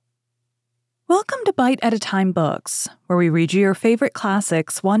Welcome to Bite at a Time Books, where we read you your favorite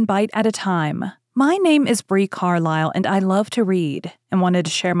classics one bite at a time. My name is Bree Carlisle, and I love to read, and wanted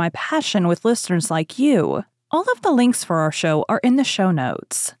to share my passion with listeners like you. All of the links for our show are in the show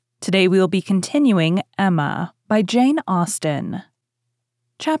notes. Today we will be continuing Emma by Jane Austen.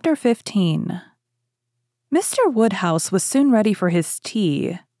 Chapter 15. Mr. Woodhouse was soon ready for his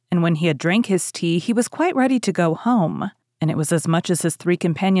tea, and when he had drank his tea, he was quite ready to go home, and it was as much as his three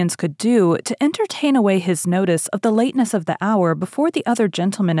companions could do to entertain away his notice of the lateness of the hour before the other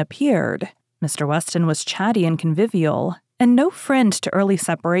gentlemen appeared. Mr. Weston was chatty and convivial, and no friend to early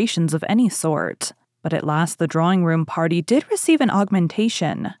separations of any sort. But at last the drawing-room party did receive an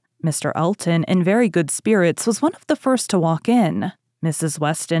augmentation. Mr. Elton, in very good spirits, was one of the first to walk in. Mrs.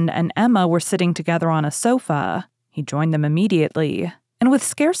 Weston and Emma were sitting together on a sofa. He joined them immediately, and with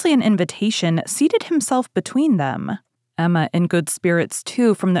scarcely an invitation, seated himself between them. Emma, in good spirits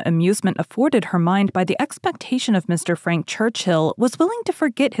too from the amusement afforded her mind by the expectation of Mr. Frank Churchill, was willing to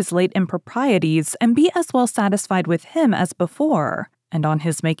forget his late improprieties and be as well satisfied with him as before, and on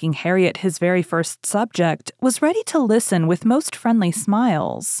his making Harriet his very first subject, was ready to listen with most friendly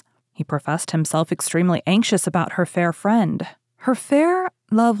smiles. He professed himself extremely anxious about her fair friend. Her fair,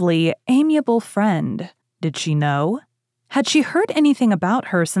 lovely, amiable friend. Did she know? Had she heard anything about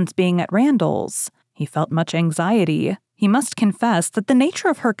her since being at Randall's? He felt much anxiety. He must confess that the nature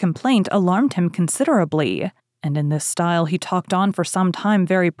of her complaint alarmed him considerably, and in this style he talked on for some time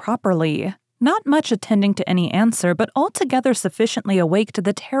very properly, not much attending to any answer, but altogether sufficiently awake to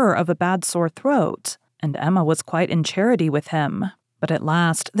the terror of a bad sore throat, and Emma was quite in charity with him. But at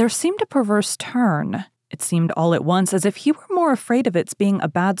last there seemed a perverse turn. It seemed all at once as if he were more afraid of its being a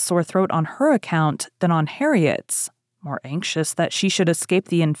bad sore throat on her account than on Harriet's, more anxious that she should escape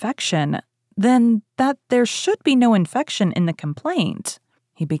the infection than that there should be no infection in the complaint.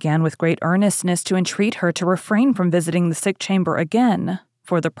 He began with great earnestness to entreat her to refrain from visiting the sick chamber again,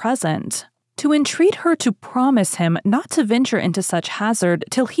 for the present, to entreat her to promise him not to venture into such hazard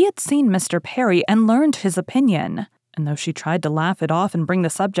till he had seen Mr. Perry and learned his opinion. And though she tried to laugh it off and bring the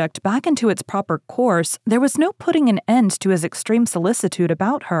subject back into its proper course, there was no putting an end to his extreme solicitude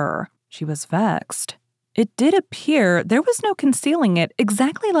about her. She was vexed. It did appear, there was no concealing it,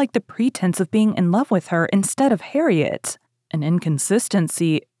 exactly like the pretense of being in love with her instead of Harriet. An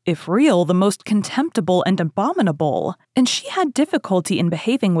inconsistency, if real, the most contemptible and abominable, and she had difficulty in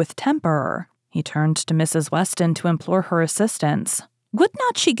behaving with temper. He turned to Mrs. Weston to implore her assistance. Would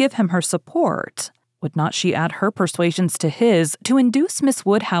not she give him her support? Would not she add her persuasions to his to induce Miss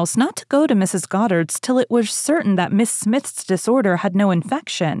Woodhouse not to go to Mrs. Goddard's till it was certain that Miss Smith's disorder had no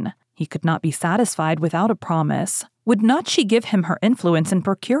infection? He could not be satisfied without a promise. Would not she give him her influence in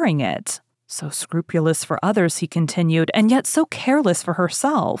procuring it? So scrupulous for others, he continued, and yet so careless for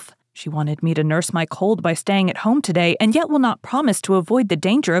herself. She wanted me to nurse my cold by staying at home today, and yet will not promise to avoid the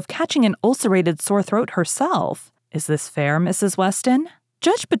danger of catching an ulcerated sore throat herself. Is this fair, Mrs. Weston?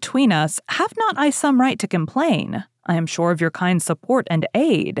 Judge between us, have not I some right to complain? I am sure of your kind support and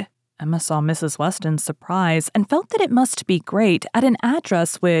aid. Emma saw Mrs. Weston's surprise and felt that it must be great at an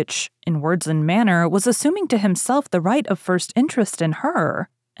address which, in words and manner, was assuming to himself the right of first interest in her.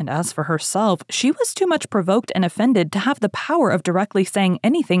 And as for herself, she was too much provoked and offended to have the power of directly saying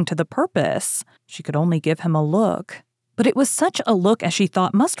anything to the purpose. She could only give him a look. But it was such a look as she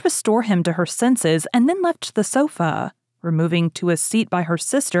thought must restore him to her senses, and then left the sofa, removing to a seat by her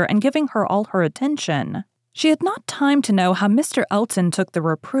sister and giving her all her attention. She had not time to know how Mr. Elton took the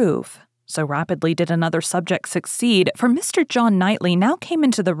reproof. So rapidly did another subject succeed, for Mr. John Knightley now came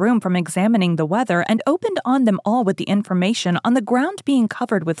into the room from examining the weather and opened on them all with the information on the ground being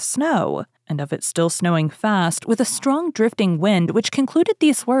covered with snow, and of it still snowing fast, with a strong drifting wind which concluded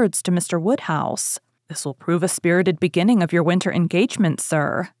these words to Mr. Woodhouse. This will prove a spirited beginning of your winter engagement,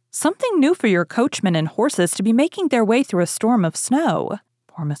 sir. Something new for your coachman and horses to be making their way through a storm of snow.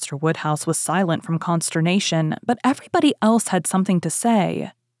 Poor Mr. Woodhouse was silent from consternation, but everybody else had something to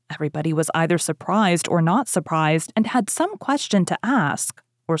say. Everybody was either surprised or not surprised and had some question to ask,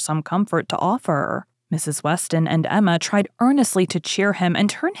 or some comfort to offer. Mrs. Weston and Emma tried earnestly to cheer him and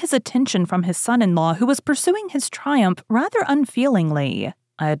turn his attention from his son-in-law, who was pursuing his triumph rather unfeelingly.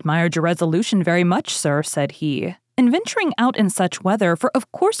 I admired your resolution very much, sir, said he, in venturing out in such weather, for of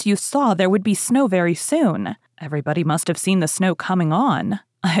course you saw there would be snow very soon. Everybody must have seen the snow coming on.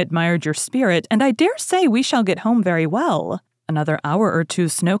 I admired your spirit, and I dare say we shall get home very well. Another hour or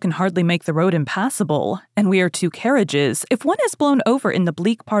two's snow can hardly make the road impassable, and we are two carriages. If one is blown over in the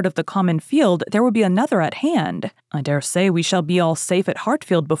bleak part of the common field, there will be another at hand. I dare say we shall be all safe at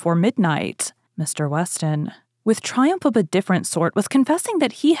Hartfield before midnight. Mr. Weston, with triumph of a different sort, was confessing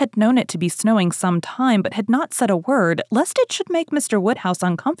that he had known it to be snowing some time but had not said a word lest it should make Mr. Woodhouse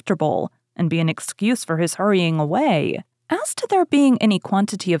uncomfortable and be an excuse for his hurrying away. As to there being any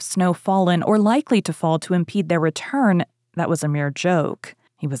quantity of snow fallen or likely to fall to impede their return, that was a mere joke.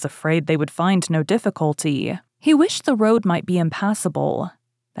 He was afraid they would find no difficulty. He wished the road might be impassable,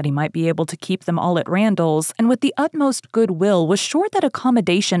 that he might be able to keep them all at Randall's, and with the utmost goodwill was sure that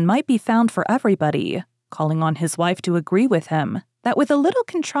accommodation might be found for everybody, calling on his wife to agree with him, that with a little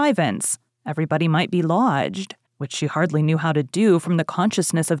contrivance, everybody might be lodged, which she hardly knew how to do from the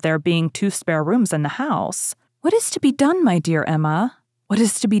consciousness of there being 2 spare rooms in the house. "What is to be done, my dear Emma? What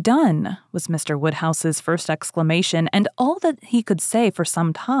is to be done?" was Mr. Woodhouse's first exclamation, and all that he could say for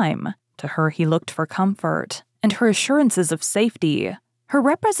some time. To her he looked for comfort, and her assurances of safety. Her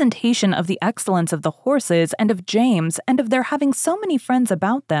representation of the excellence of the horses and of James and of their having so many friends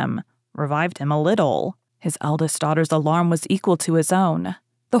about them revived him a little. His eldest daughter's alarm was equal to his own.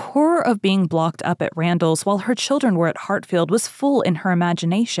 The horror of being blocked up at Randall's while her children were at Hartfield was full in her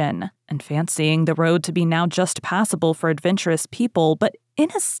imagination, and fancying the road to be now just passable for adventurous people, but in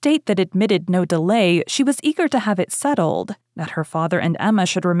a state that admitted no delay, she was eager to have it settled, that her father and Emma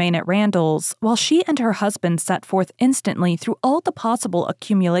should remain at Randall's, while she and her husband set forth instantly through all the possible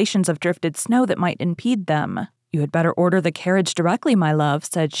accumulations of drifted snow that might impede them. "You had better order the carriage directly, my love,"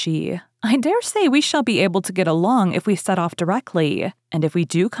 said she. "I dare say we shall be able to get along if we set off directly, and if we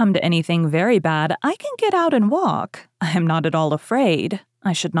do come to anything very bad, I can get out and walk. I am not at all afraid.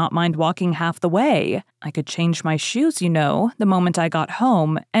 I should not mind walking half the way. I could change my shoes, you know, the moment I got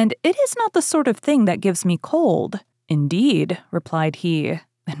home, and it is not the sort of thing that gives me cold." "Indeed," replied he.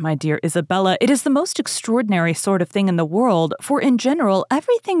 "Then, my dear Isabella, it is the most extraordinary sort of thing in the world, for in general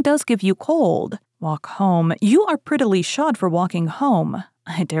everything does give you cold. Walk home. You are prettily shod for walking home.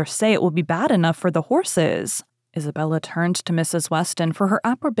 I dare say it will be bad enough for the horses." Isabella turned to Mrs. Weston for her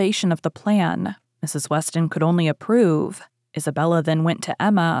approbation of the plan. Mrs. Weston could only approve. Isabella then went to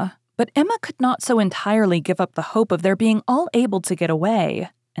Emma, but Emma could not so entirely give up the hope of their being all able to get away,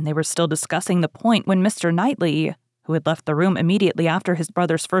 and they were still discussing the point when Mr. Knightley, who had left the room immediately after his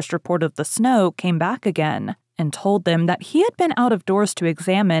brother's first report of the snow, came back again, and told them that he had been out of doors to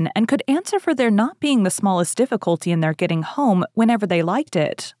examine and could answer for there not being the smallest difficulty in their getting home whenever they liked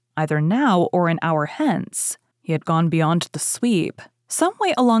it, either now or an hour hence. He had gone beyond the sweep. Some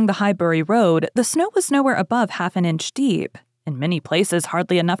way along the Highbury road, the snow was nowhere above half an inch deep, in many places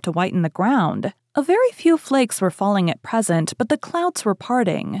hardly enough to whiten the ground. A very few flakes were falling at present, but the clouds were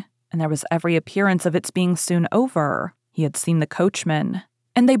parting, and there was every appearance of its being soon over. He had seen the coachman,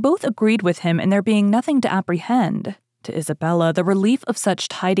 and they both agreed with him in there being nothing to apprehend. To Isabella, the relief of such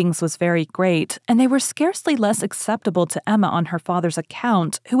tidings was very great, and they were scarcely less acceptable to Emma on her father's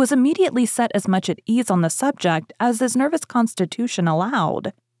account, who was immediately set as much at ease on the subject as his nervous constitution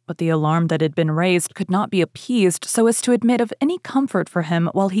allowed. But the alarm that had been raised could not be appeased so as to admit of any comfort for him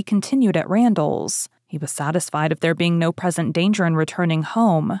while he continued at Randall's. He was satisfied of there being no present danger in returning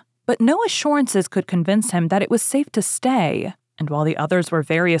home, but no assurances could convince him that it was safe to stay. And while the others were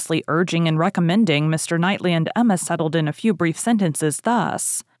variously urging and recommending, Mr. Knightley and Emma settled in a few brief sentences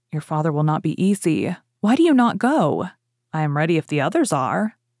thus: "Your father will not be easy. Why do you not go?" "I am ready if the others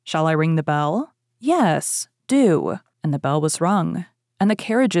are. Shall I ring the bell?" "Yes, do." And the bell was rung, and the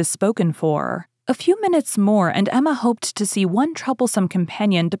carriages spoken for. A few minutes more, and Emma hoped to see one troublesome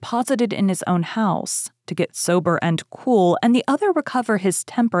companion deposited in his own house, to get sober and cool, and the other recover his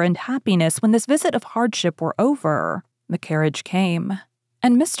temper and happiness when this visit of hardship were over. The carriage came,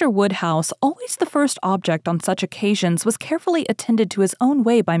 and Mr. Woodhouse, always the first object on such occasions, was carefully attended to his own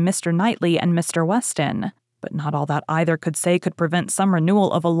way by Mr. Knightley and Mr. Weston, but not all that either could say could prevent some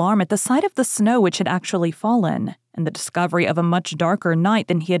renewal of alarm at the sight of the snow which had actually fallen, and the discovery of a much darker night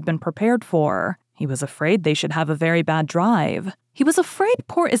than he had been prepared for. He was afraid they should have a very bad drive. He was afraid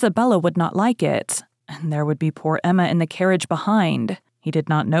poor Isabella would not like it, and there would be poor Emma in the carriage behind. He did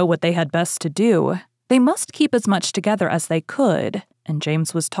not know what they had best to do. They must keep as much together as they could, and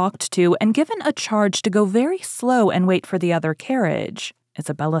James was talked to and given a charge to go very slow and wait for the other carriage.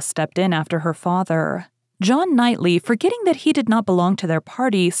 Isabella stepped in after her father. John Knightley, forgetting that he did not belong to their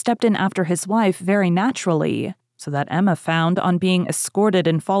party, stepped in after his wife very naturally, so that Emma found, on being escorted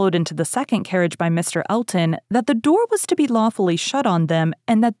and followed into the second carriage by Mr. Elton, that the door was to be lawfully shut on them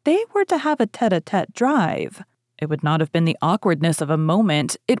and that they were to have a tete-a-tete drive. It would not have been the awkwardness of a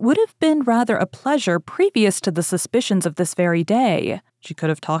moment. It would have been rather a pleasure previous to the suspicions of this very day. She could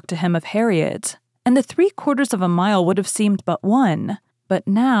have talked to him of Harriet, and the 3/4 of a mile would have seemed but one. But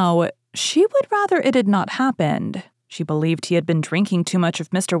now, she would rather it had not happened. She believed he had been drinking too much of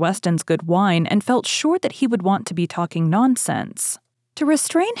Mr. Weston's good wine and felt sure that he would want to be talking nonsense. To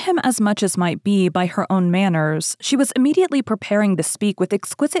restrain him as much as might be by her own manners, she was immediately preparing to speak with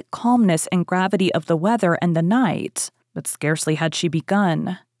exquisite calmness and gravity of the weather and the night. But scarcely had she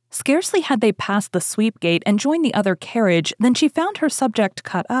begun. Scarcely had they passed the sweep gate and joined the other carriage than she found her subject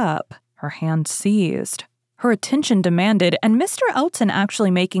cut up, her hand seized, her attention demanded, and Mr. Elton actually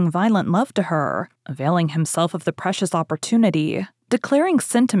making violent love to her, availing himself of the precious opportunity, declaring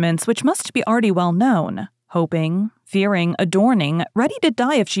sentiments which must be already well known, hoping, fearing, adorning, ready to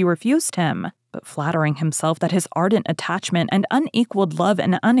die if she refused him, but flattering himself that his ardent attachment and unequaled love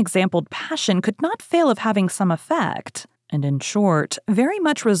and unexampled passion could not fail of having some effect, and in short, very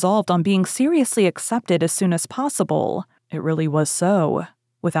much resolved on being seriously accepted as soon as possible. It really was so.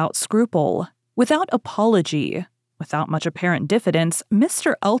 Without scruple, without apology, without much apparent diffidence,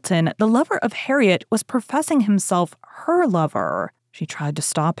 Mr. Elton, the lover of Harriet, was professing himself her lover. She tried to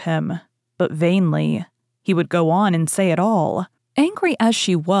stop him, but vainly. He would go on and say it all. Angry as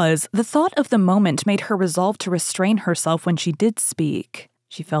she was, the thought of the moment made her resolve to restrain herself when she did speak.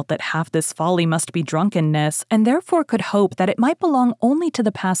 She felt that half this folly must be drunkenness, and therefore could hope that it might belong only to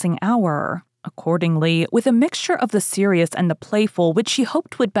the passing hour. Accordingly, with a mixture of the serious and the playful which she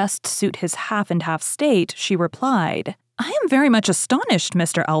hoped would best suit his half and half state, she replied, "I am very much astonished,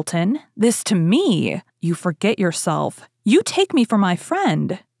 Mr. Elton. This to me. You forget yourself. You take me for my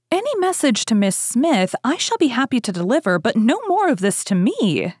friend. Any message to Miss Smith I shall be happy to deliver, but no more of this to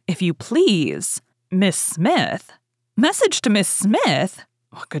me, if you please." Miss Smith? Message to Miss Smith?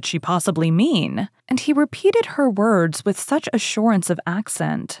 What could she possibly mean? And he repeated her words with such assurance of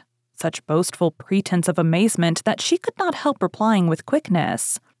accent, such boastful pretense of amazement that she could not help replying with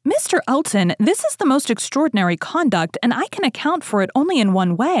quickness, "Mr. Elton, this is the most extraordinary conduct, and I can account for it only in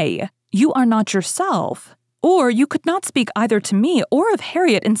one way. You are not yourself. Or you could not speak either to me or of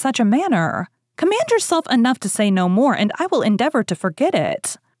Harriet in such a manner. Command yourself enough to say no more, and I will endeavor to forget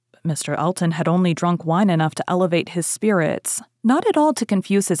it." But Mr. Elton had only drunk wine enough to elevate his spirits, not at all to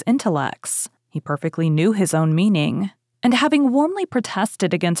confuse his intellects. He perfectly knew his own meaning, and having warmly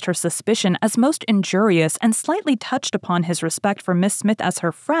protested against her suspicion as most injurious and slightly touched upon his respect for Miss Smith as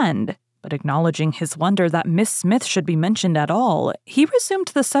her friend, but acknowledging his wonder that Miss Smith should be mentioned at all, he resumed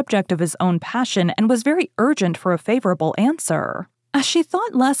the subject of his own passion and was very urgent for a favorable answer. As she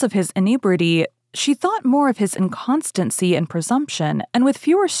thought less of his inebriety, she thought more of his inconstancy and presumption, and with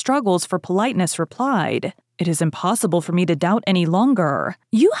fewer struggles for politeness replied, "It is impossible for me to doubt any longer.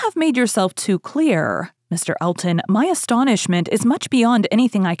 You have made yourself too clear. Mr. Elton, my astonishment is much beyond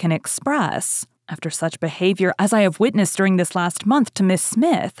anything I can express. After such behavior as I have witnessed during this last month to Miss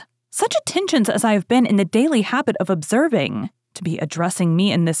Smith, such attentions as I have been in the daily habit of observing, to be addressing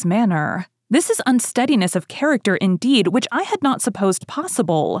me in this manner. This is unsteadiness of character indeed, which I had not supposed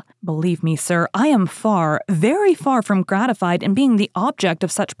possible. Believe me, sir, I am far, very far from gratified in being the object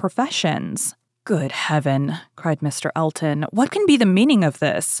of such professions." "Good heaven," cried Mr. Elton, "what can be the meaning of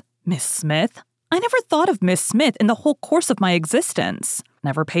this? Miss Smith? I never thought of Miss Smith in the whole course of my existence.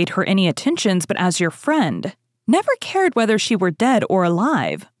 Never paid her any attentions but as your friend. Never cared whether she were dead or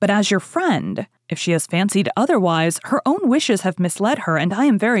alive, but as your friend. If she has fancied otherwise, her own wishes have misled her, and I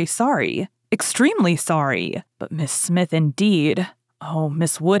am very sorry. Extremely sorry. But Miss Smith indeed. Oh,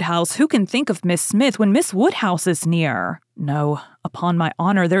 Miss Woodhouse, who can think of Miss Smith when Miss Woodhouse is near? No, upon my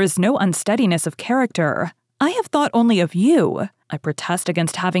honor, there is no unsteadiness of character. I have thought only of you. I protest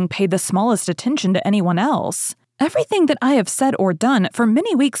against having paid the smallest attention to anyone else. Everything that I have said or done for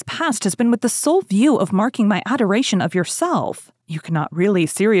many weeks past has been with the sole view of marking my adoration of yourself. You cannot really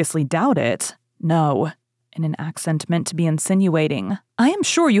seriously doubt it. No," in an accent meant to be insinuating, "I am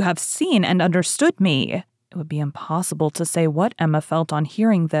sure you have seen and understood me." It would be impossible to say what Emma felt on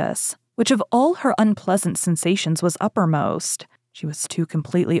hearing this, which of all her unpleasant sensations was uppermost. She was too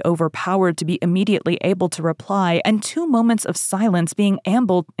completely overpowered to be immediately able to reply, and 2 moments of silence being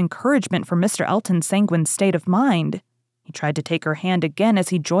ample encouragement for Mr. Elton's sanguine state of mind. He tried to take her hand again as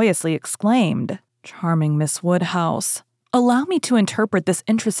he joyously exclaimed, "Charming Miss Woodhouse, allow me to interpret this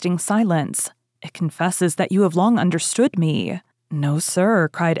interesting silence. It confesses that you have long understood me." "No, sir,"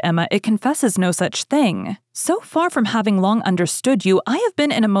 cried Emma, "it confesses no such thing. So far from having long understood you, I have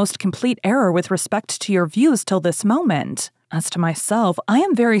been in a most complete error with respect to your views till this moment. As to myself, I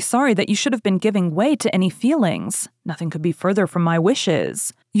am very sorry that you should have been giving way to any feelings. Nothing could be further from my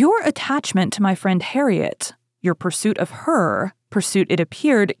wishes. Your attachment to my friend Harriet, your pursuit of her, pursuit it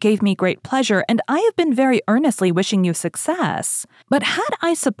appeared, gave me great pleasure, and I have been very earnestly wishing you success. But had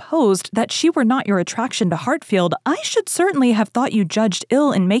I supposed that she were not your attraction to Hartfield, I should certainly have thought you judged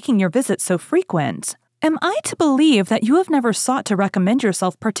ill in making your visits so frequent. Am I to believe that you have never sought to recommend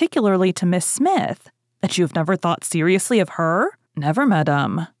yourself particularly to Miss Smith? That you have never thought seriously of her? Never,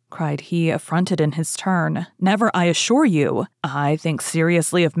 madame, cried he, affronted in his turn. Never, I assure you. I think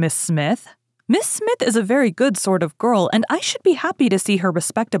seriously of Miss Smith? Miss Smith is a very good sort of girl, and I should be happy to see her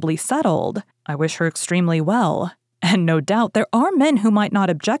respectably settled. I wish her extremely well. And no doubt there are men who might not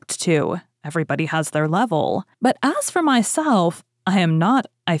object to. Everybody has their level. But as for myself, I am not,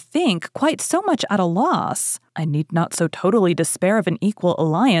 I think, quite so much at a loss. I need not so totally despair of an equal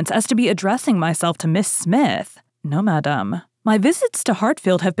alliance as to be addressing myself to Miss Smith. No, madame. My visits to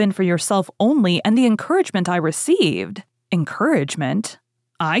Hartfield have been for yourself only and the encouragement I received. Encouragement?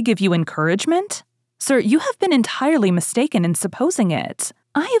 I give you encouragement? Sir, you have been entirely mistaken in supposing it.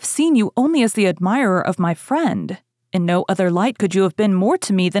 I have seen you only as the admirer of my friend. In no other light could you have been more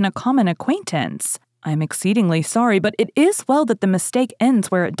to me than a common acquaintance. I am exceedingly sorry, but it is well that the mistake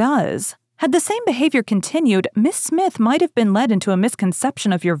ends where it does. Had the same behavior continued, Miss Smith might have been led into a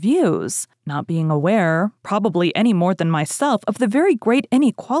misconception of your views, not being aware, probably any more than myself, of the very great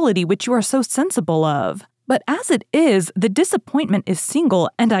inequality which you are so sensible of. But as it is, the disappointment is single,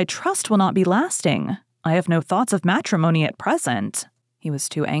 and I trust will not be lasting. I have no thoughts of matrimony at present. He was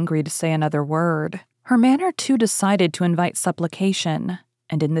too angry to say another word. Her manner too decided to invite supplication.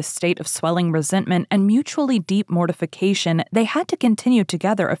 And in this state of swelling resentment and mutually deep mortification, they had to continue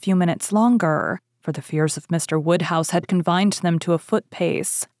together a few minutes longer, for the fears of Mr. Woodhouse had confined them to a foot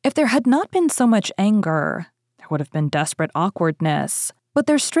pace. If there had not been so much anger, there would have been desperate awkwardness. But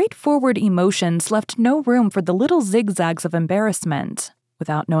their straightforward emotions left no room for the little zigzags of embarrassment.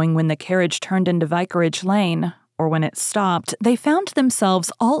 Without knowing when the carriage turned into Vicarage Lane, or when it stopped, they found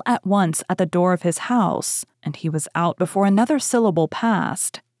themselves all at once at the door of his house, and he was out before another syllable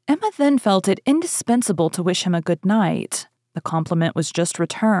passed. Emma then felt it indispensable to wish him a good night. The compliment was just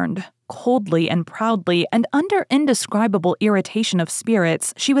returned. Coldly and proudly, and under indescribable irritation of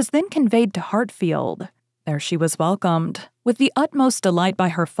spirits, she was then conveyed to Hartfield. There she was welcomed, with the utmost delight by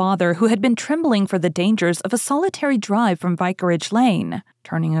her father, who had been trembling for the dangers of a solitary drive from Vicarage Lane,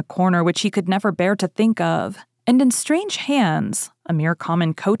 turning a corner which he could never bear to think of, and in strange hands, a mere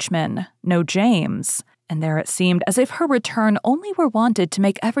common coachman, no James, and there it seemed as if her return only were wanted to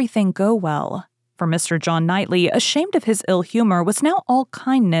make everything go well. For Mr. John Knightley, ashamed of his ill humor, was now all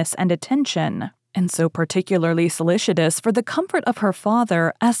kindness and attention, and so particularly solicitous for the comfort of her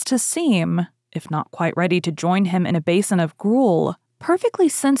father as to seem, if not quite ready to join him in a basin of gruel, perfectly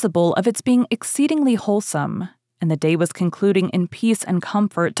sensible of its being exceedingly wholesome, and the day was concluding in peace and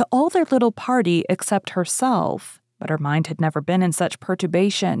comfort to all their little party except herself. But her mind had never been in such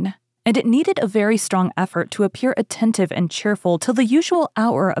perturbation, and it needed a very strong effort to appear attentive and cheerful till the usual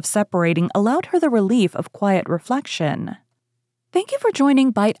hour of separating allowed her the relief of quiet reflection. Thank you for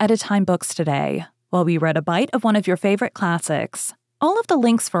joining Bite at a Time Books today, while we read a bite of one of your favorite classics. All of the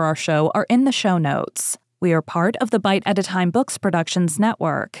links for our show are in the show notes. We are part of the Bite at a Time Books Productions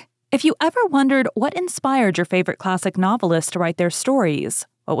Network. If you ever wondered what inspired your favorite classic novelists to write their stories,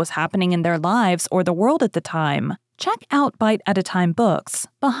 what was happening in their lives or the world at the time, check out Bite at a Time Books,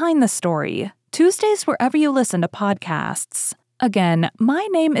 Behind the Story, Tuesdays wherever you listen to podcasts. Again, my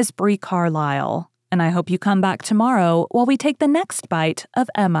name is Bree Carlisle, and I hope you come back tomorrow while we take the next bite of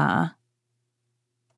Emma.